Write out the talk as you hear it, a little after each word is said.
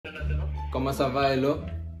¿Cómo se va, hello?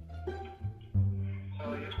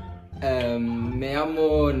 Me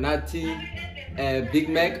llamo Nati. Big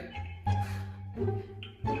Mac.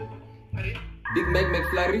 Big Mac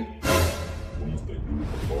McFlurry. What must I do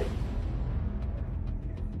with the body?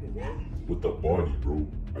 With the body, bro.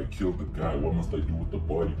 I killed the guy. What must I do with the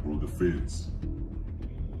body, bro? The feds.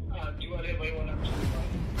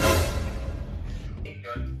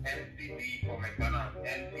 NCD for McDonald's.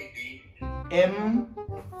 NCD. M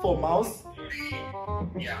for mouse. C.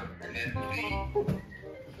 Yeah, and then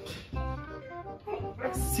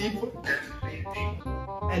C for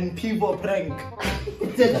NCD. and P for prank.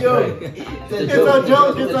 It's a joke. It's a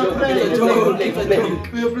joke. It's a prank. It's a joke.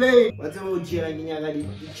 We're playing. What's about Jira Ninyagadi?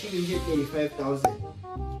 You 35,000.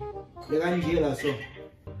 The Angela so.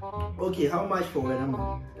 Okay, how much for when I'm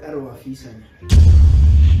Arwa Fisan?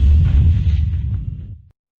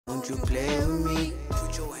 Don't you play with me?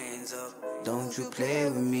 Put your hands up. Don't you play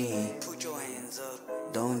with me? Put your hands up.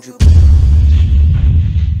 Don't you?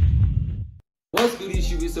 What's good,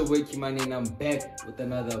 YouTube? It's Wagwan, man, and I'm back with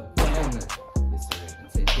another banger. Yes, sir.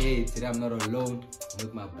 And today I'm not alone. I'm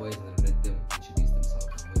with my boys, and I'll let them introduce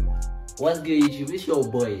themselves. What's good, YouTube? It's your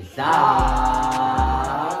boy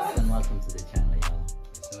Zaz, and welcome to the channel, y'all.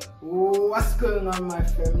 Yes, sir. What's going on, my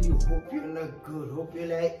family? Hope you look good. Hope you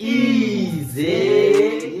like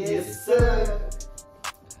Easy. Yes, sir.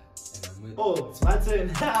 And I'm with Oh, it's my turn.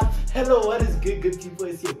 Hello, what is good people?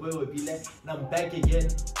 It's your boy Wabile, and I'm back again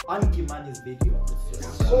on Kimani's video.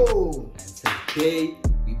 Yes, sir. Oh, And today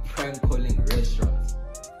we prank calling restaurants.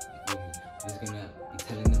 You feel me? We're just gonna be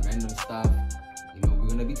telling them random stuff. You know, we're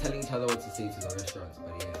gonna be telling each other what to say to the restaurants.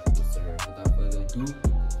 But yeah, yes, sir. Without further ado,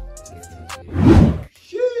 let's get into the video.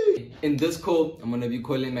 In this call, I'm gonna be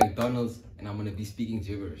calling McDonald's and I'm gonna be speaking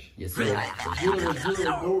gibberish. Yes, sir.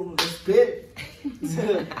 bro, respect.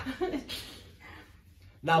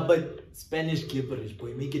 Nah, but Spanish gibberish,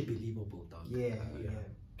 boy, make it believable, dog. Yeah.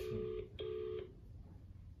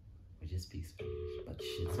 We just speak Spanish, but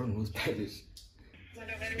shit. I don't know Spanish.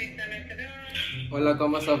 Hola,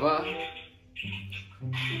 ¿cómo se va?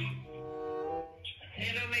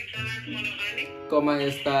 Hello, McDonald's, Monovani. ¿Cómo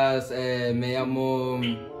estás? Me llamo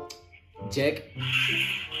Jack.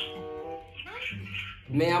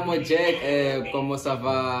 Me llamo Jack. ¿Cómo se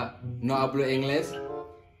va? No hablo inglés.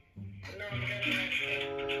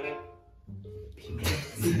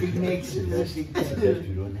 We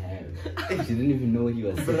don't have. She didn't even know what he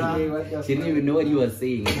was saying. Bruh. She didn't even know what he was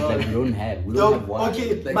saying. She's like, we don't have. We don't have water.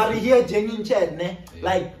 Okay, Like- but here genuine chat, ne? Yeah.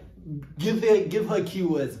 Like, give her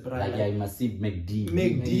keywords, bro. Like, yeah, you must see McD.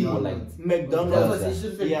 McD, Or like, That's McDonald's. what she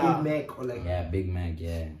should say. Yeah. Big Mac or like. yeah, Big Mac,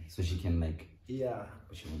 yeah. So she can like, Yeah.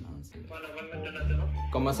 she won't answer.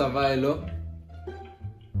 ¿Cómo se va, hello?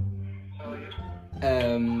 How are you?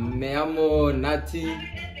 Me llamo Nati.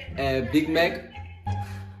 Big Mac.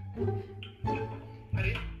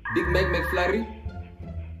 Big Mac McFlurry.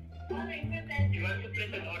 You want to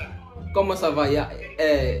place an order? ¿Cómo se va? Ya.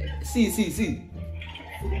 Sí. Sí.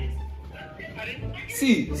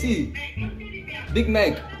 Big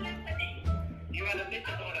Mac. You want to place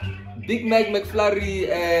an order? Big Mac McFlurry,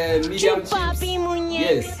 medium chips.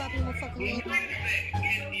 Yes.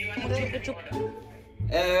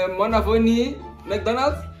 Monavoni,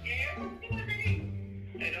 McDonald's.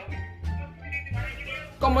 Hello?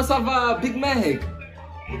 ¿Cómo se va? Big Mac.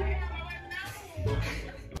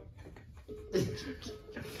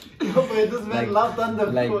 No, but this man laughed on the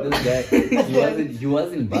Like phone. this guy, he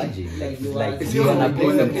wasn't budging. Like, he like was- you wanna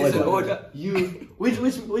place an Place an order. order. You, which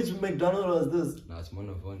McDonald was this? No, it's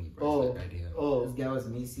Monavoni, bro. Oh, It's like right here. oh. This guy was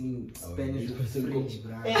missing Spanish yeah. with French,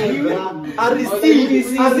 bro. Hey, bruh. I Okay,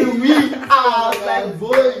 received, I see. received. Ah, like,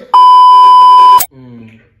 boy.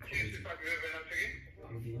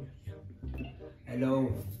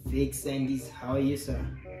 Hello, Vic Sandys. How are you, sir?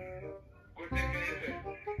 Good, thank you, sir.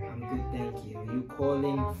 I'm good, thank you. You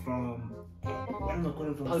calling from? Where am I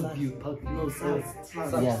calling from? Parkview. No, SARS.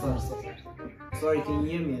 Yeah. Sorry, can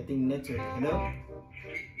you hear me? I think network. Hello?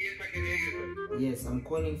 Yes, I can hear you, sir. Yes, I'm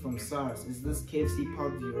calling from SARS. Is this KFC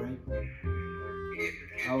Parkview, right? Yes,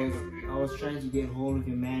 I was trying to get hold of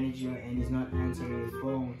your manager and he's not answering his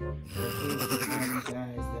phone. So I came to tell you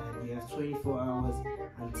guys that you have 24 hours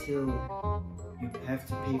until you have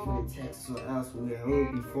to pay for the taxes or else we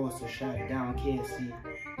will be forced to shut down KFC.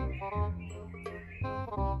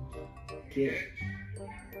 Okay.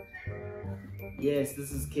 Yes,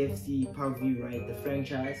 this is KFC Parkview, right? The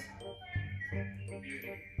franchise.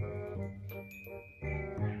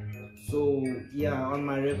 So yeah, on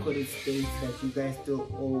my record it states that you guys still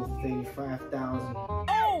owe 35,000.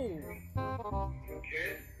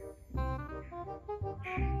 Okay.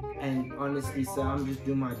 And honestly, sir, I'm just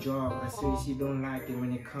doing my job. I seriously don't like it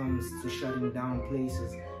when it comes to shutting down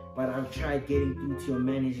places. But I've tried getting through to your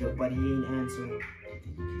manager, but he ain't answering.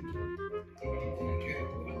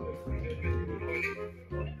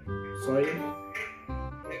 Sorry?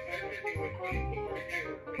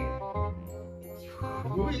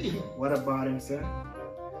 What about him, sir?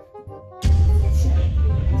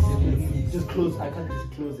 Just close. I can't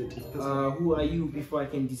disclose it. Who are you before I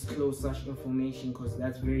can disclose such information? Because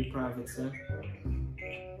that's very private, sir.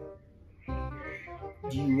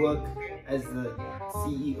 Do you work as the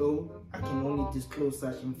CEO? I can only disclose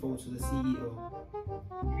such info to the CEO.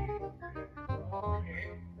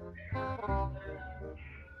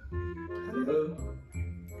 Hello?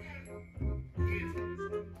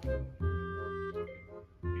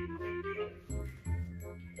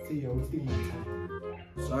 See, you're wasting my time.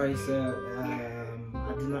 Sorry, sir.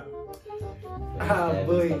 I do not. Ah,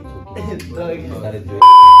 boy. Dog.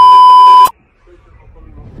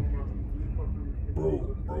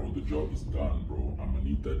 Bro, the job is done, bro. I'ma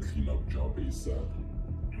need that cleanup job ASAP.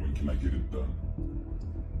 When can I get it done?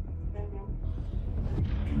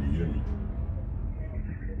 Can you hear me?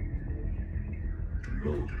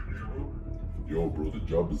 Hello? Yo, bro, the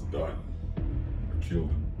job is done. I killed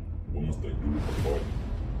him. What must I do with the body?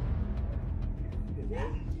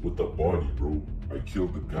 With the body, bro. I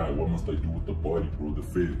killed the guy. What must I do with the body, bro? The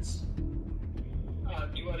feds.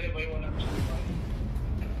 Do whatever you want to do.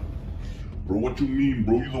 Bro, what you mean,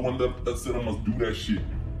 bro? You the one that said I must do that shit.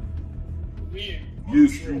 Me?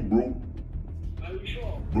 Yes, you, bro. Are you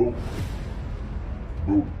sure? Bro.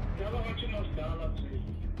 Tell her what you must do.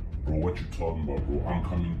 Bro, what you talking about, bro? I'm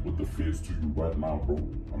coming with the feds to you right now, bro.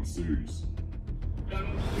 I'm serious. Tell her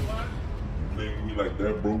what you want. You playing with me like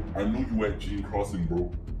that, bro? I know you at Gene Crossing,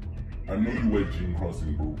 bro. I know you at Gene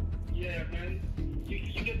Crossing, bro. Yeah, man. You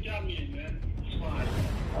can tell me, man. It's fine.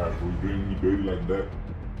 Alright, bro, you doing me dirty like that?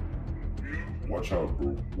 Watch out,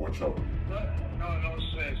 bro. Watch out. No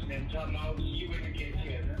stress, man. Tell me, I'll see you when you get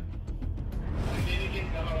here, man. And then again,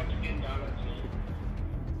 tell her what you can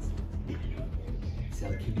do. See,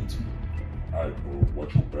 I'll kill you too. Alright, bro.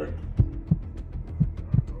 Watch your back.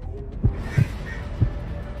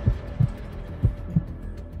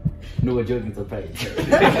 No, we're joking, it's a prank.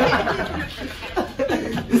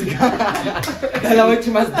 Tell her what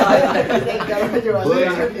you must die.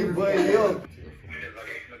 Boy, yo.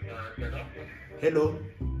 Hello.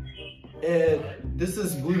 This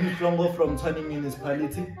is Boom Shongo from Tani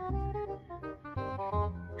Municipality.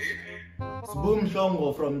 It's Boom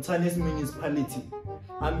Shongo from Tani's Municipality.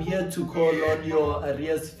 I'm here to call on your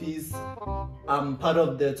arrears fees. I'm part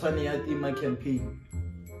of the Tani Yatima campaign.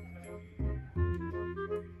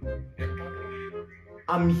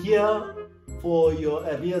 I'm here for your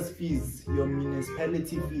arrears fees, your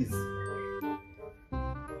municipality fees.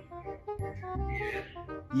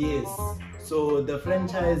 Yes. So the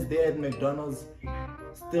franchise there at McDonald's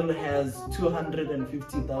still has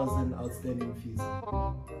 250,000 outstanding fees.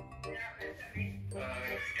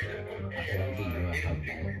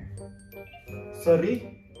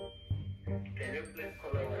 Sorry?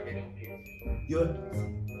 Your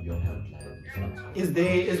helpline. Is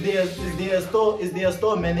there a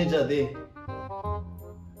store manager there?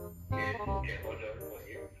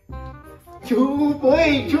 Choo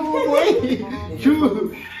boy.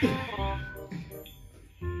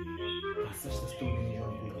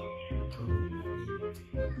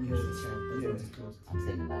 I'm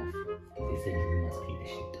saying life. They said you must pay the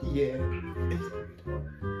shit. Yeah.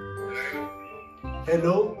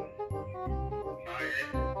 Hello?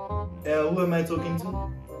 Who am I talking to?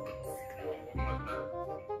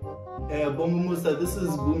 Bongo Musa, this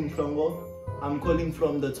is Boom Shongo. I'm calling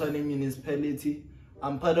from the Tani Municipality.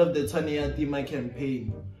 I'm part of the Tani Yatima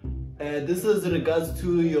campaign. This is regards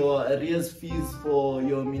to your arrears fees for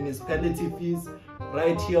your municipality fees.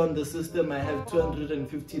 Right here on the system, I have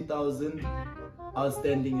 250,000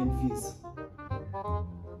 outstanding in fees.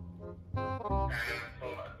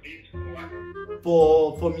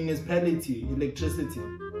 For municipality, electricity.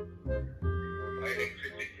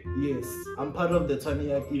 Yes, I'm part of the Tani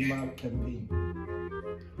Yatima campaign.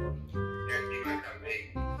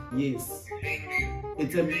 Yes.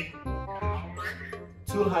 It's a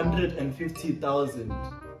 250,000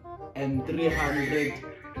 and 300.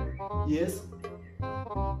 Yes.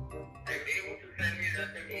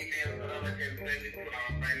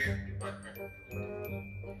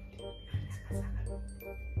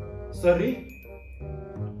 Sorry?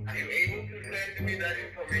 Are you able to send me that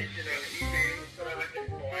information on email so that I can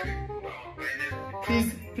forward it to our finance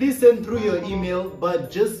department? Please send through your email, but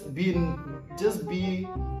just be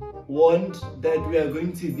warned that we are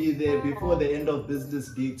going to be there before the end of business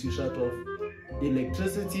day to shut off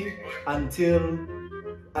electricity until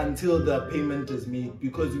the payment is made,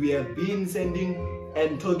 because we have been sending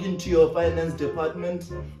and talking to your finance department.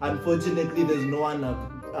 Unfortunately, there's no one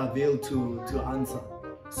avail to answer.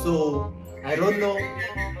 So I don't know.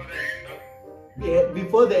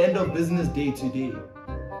 Before the end of business day today,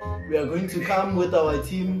 we are going to come with our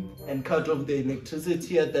team and cut off the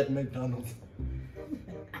electricity at that McDonald's.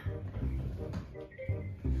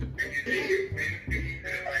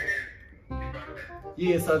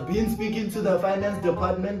 Yes, I've been speaking to the finance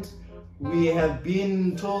department. We have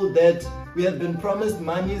been told that we have been promised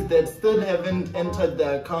monies that still haven't entered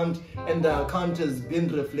the account, and the account has been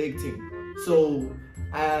reflecting. So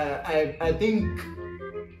I think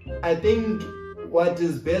what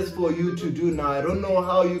is best for you to do now, I don't know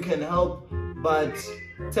how you can help, but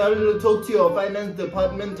talk to your finance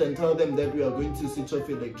department and tell them that we are going to switch off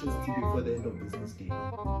electricity before the end of business day.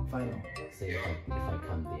 Final. So if I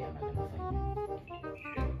come there, am I gonna find you?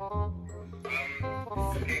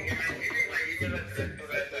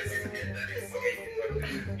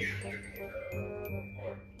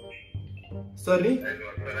 Sorry? Can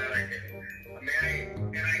I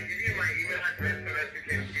give you my email address so that you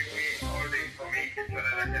can give me all the information so that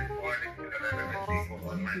I can forward it to the relevant people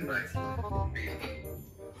on my side?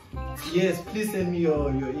 Yes, please send me your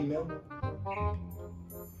email.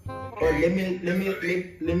 Or let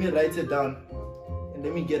me write it down. And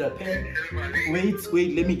let me get a pen.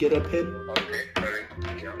 Wait, let me get a pen.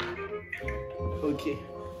 Okay.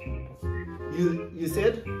 You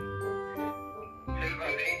said?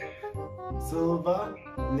 Silver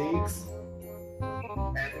Lakes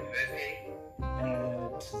at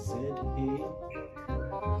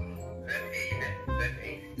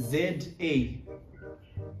ZA.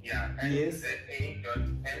 Yeah, yes.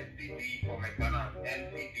 ZA.NCD for McDonald's.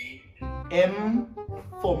 NCD. M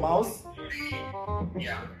for mouse. C.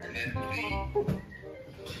 Yeah, and then C.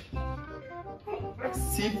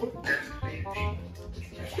 C for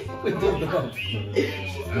Caramel.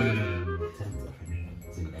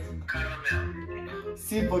 C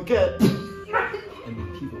for cat. And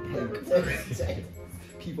P for prank.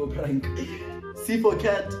 P for prank. C for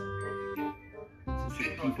cat.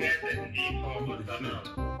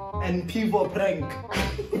 And P for prank.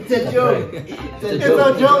 It's a joke. It's a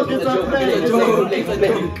joke. It's a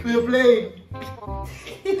prank. We're playing.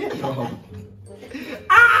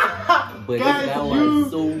 But Guys, that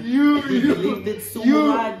you believed it so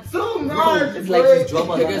much. So much. It's like you drop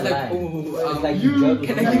on The that guy's like, line. oh, It's like you- drop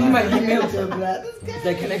can on I that give you my line. email? It's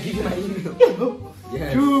like, can I give you my email?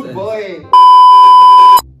 Yes. True boy. I'm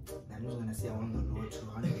just gonna say I want the low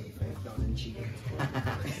 285,000 chickens.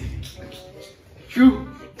 True.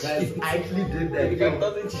 Guys, I actually did that.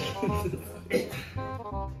 Is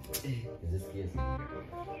this yes?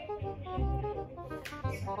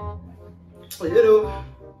 Hello.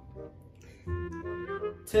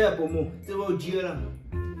 Table mo, table jira.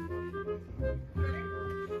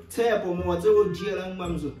 Table mo, table jira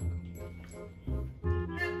mamzo.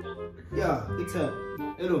 Yeah, it's up.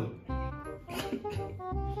 Hello.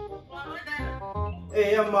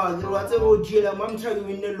 Hey, man, what's about jira? Mam try to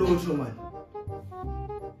win the lotto, man.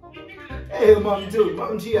 Hey, mom, too.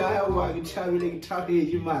 Mom, gee, I want to try to talk to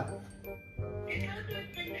you, man.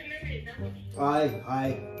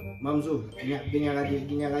 Aye. Mamzo,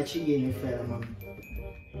 ginyaga chicken fella, mam.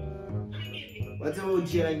 What's about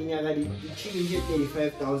jira? Ginyaga the chicken get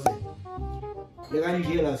 35,000. The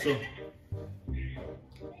ganjela so.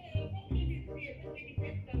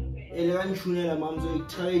 Eleven chunela mamzo,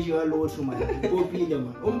 charge you a lot to man. Go pay them,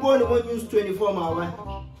 man. Umboni won't use 24 hours.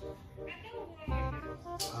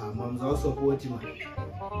 Mom's also support man.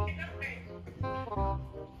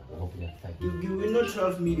 You win not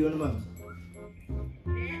 12 million, mom.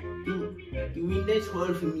 You win that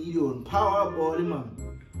 12 million. Powerball, mom.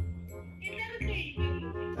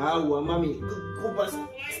 Well, mommy, go past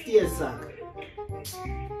steer sack.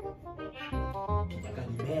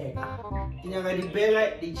 You got the bag,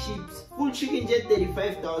 the chips. Full chicken jet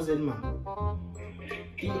 35,000, mom.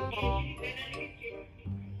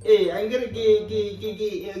 Hey, I'm gonna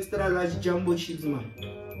get extra large jumbo chips, man.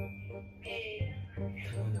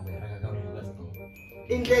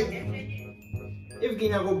 In fact, if you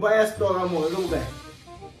go buy a store, I'm going to go.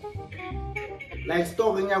 Like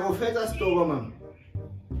store, you go fetch a store, man.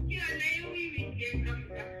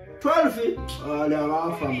 12 feet? Oh, they're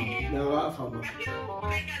off, man.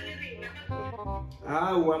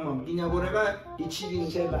 Mom. You go the chicken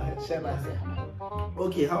sheba.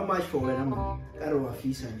 Okay, how much for it, man? That's what I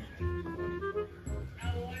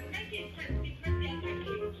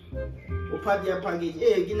part your package.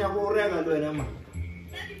 Hey, can I go rega do it, man?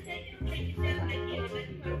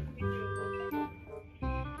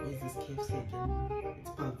 Where's this KFC again? It's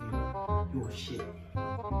Parkview. Yo, shit.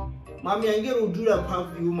 Mommy, I get to do that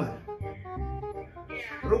Parkview, man.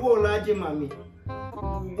 Rogo large, mommy.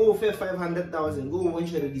 Go for 500,000. Go when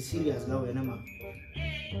you're the serious now, man.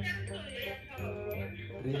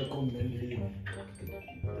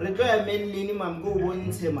 Require mainly, man. Go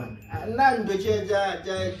one say, man. None the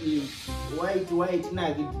white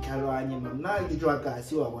nugget Kalwani, man. Now the drug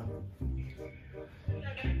see what one.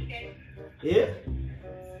 Yeah?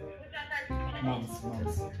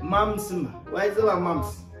 Mums. Why is our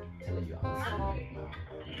mums? Telling you I'm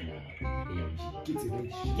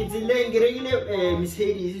It's a regular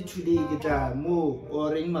Mercedes today, get more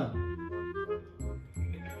or ring man.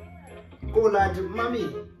 Go large, mommy.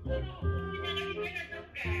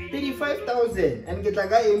 35,000 and get a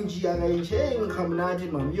guy MG and chain come large,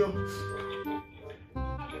 mum. You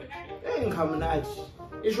ain't come large.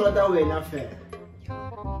 It's what I way enough fair.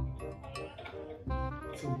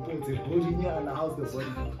 So put the body here and the house the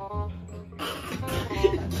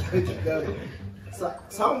body. So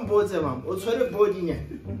some boats, mum. What's the body here?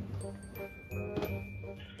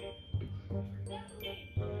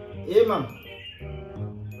 Hey, mum.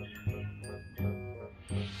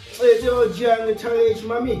 Hey, Joe, Jiang, Charlie,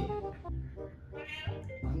 mommy.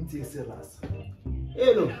 I'm serious.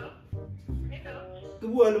 Hello. The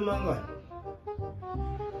one manga.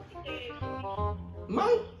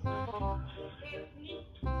 Man.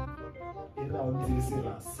 I'm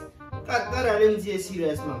serious. That I didn't see a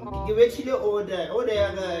serious man. Give it to order.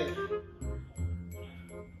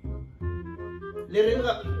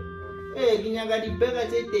 Hey, you got the bag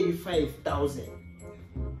at 35,000.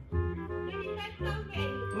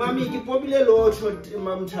 Mommy, you probably low short,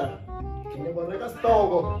 mamta. Can you go like a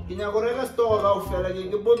store? Can you go like a store out for like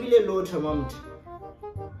you probably low to mamta?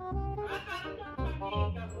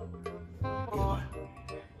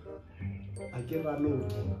 I give a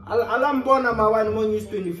load. Alarm bona ma one more news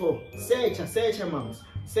 24. Search, moms.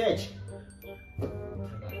 Search.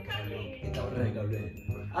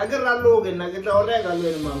 I get a log and I get a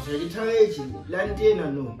regular moms. I get a Lantina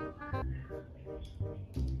no.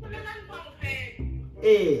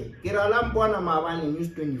 Eh, get a lamp bona ma one news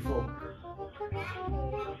 24.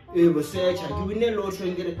 Eh, but search. You will not load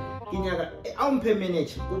and get it. I'm per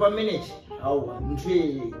minute. Over minute. Oh, I'm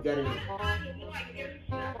three. Got it.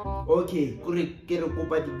 Okay, correct. Get a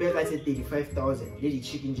copa the bag I said 35,000. Lady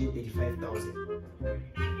chicken jet 35,000.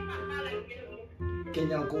 Can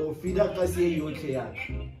you go feed up us here? You okay?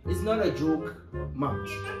 It's not a joke, mom.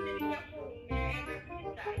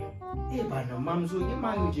 Hey, but no, mom, so you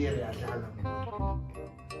man, Jerry, I tell them.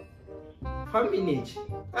 5 minutes.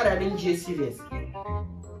 I didn't get serious.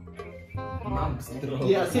 Mom's drunk.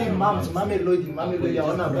 Yeah, say mom's, mommy Lodi, I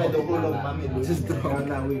wanna buy the whole of mommy Lodi. Just drunk.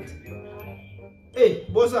 Now, wait. Hey,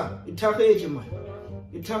 bossa, it took age, man.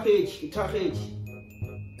 It took age.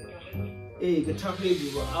 Hey, it took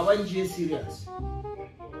age. I want you serious.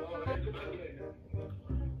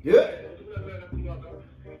 Yeah?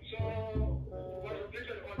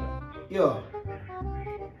 Yo.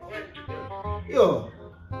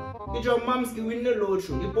 It's your mom's to win the load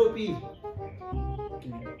show. You poppy.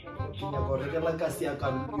 Can you go like a sea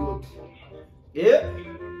can Yeah?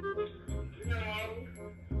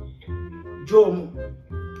 Jom.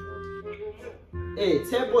 Hey,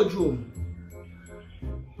 tap or Jom.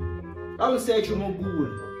 I will search you more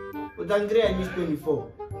Google. But I'm great news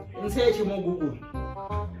 24. And search you more Google.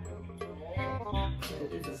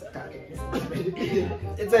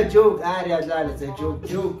 It's a joke, it's a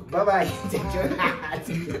joke. Bye bye. It's a joke.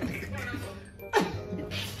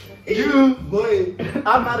 You boy,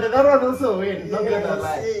 I'm at that one also win. Not gonna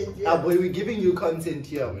lie. Ah boy, we're giving you content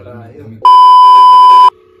here.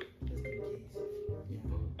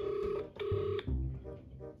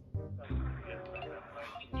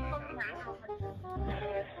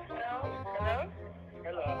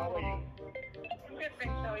 Hello, how are you? I'm good,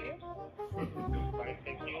 thanks. How are you? Fine,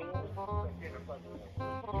 thank you.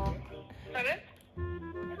 Pardon?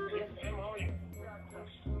 Yes, ma'am, how are you?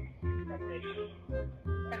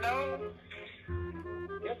 Hello?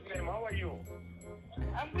 Yes, ma'am, how are you?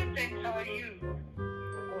 I'm good, thanks. How are you?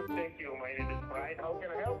 Oh, thank you. My name is Brian. How can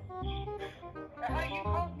I help? You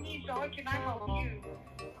called me, so how can I help you?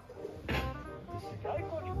 I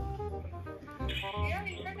called you. Yeah,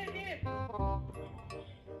 you said I did.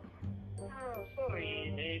 Sorry,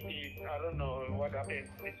 maybe, I don't know what happened.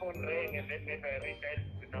 The phone rang and then I redialed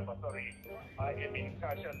the number. Sorry, I am in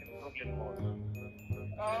Kasha's Brooklyn mode.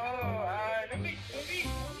 Oh, let me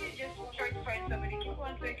just try to find somebody. Give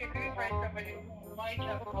 1 second. you couldn't find somebody who might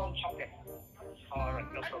have cold chocolate. Alright,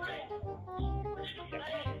 no problem.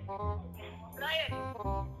 Brian.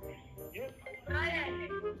 Yes. Brian.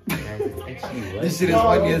 Guys, it's actually This working. shit is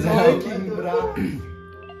funny as hell. Working, bruh.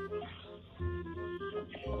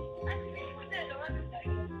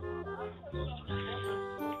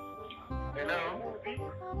 Hello.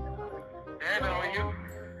 Hello, how are you?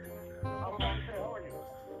 How are you?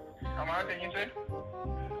 I'm out, and you say?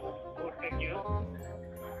 Good, thank you.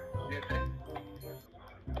 Yes, sir.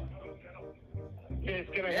 Yes,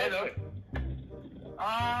 can I help you?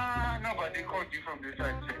 Nobody called you from this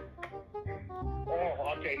side, sir.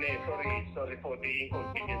 Oh, okay, no, sorry for the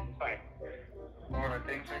inconvenience. It's fine. Alright,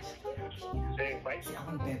 thanks, sir. Thanks, bye.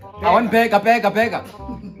 I want bega.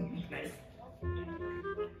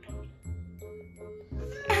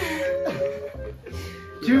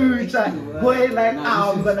 Chucha, boy, like,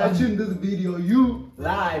 I'm gonna tune this video. You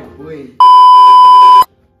live, boy.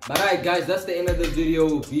 But alright guys, that's the end of the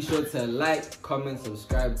video. Be sure to like, comment,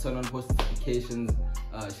 subscribe, turn on post notifications,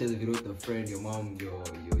 share the video with a friend, your mom, your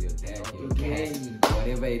dad, your cat,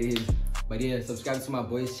 whatever it is. But yeah, subscribe to my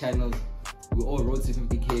boys' channels. We all road to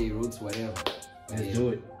 50K, road to whatever. Let's do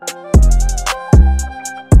it.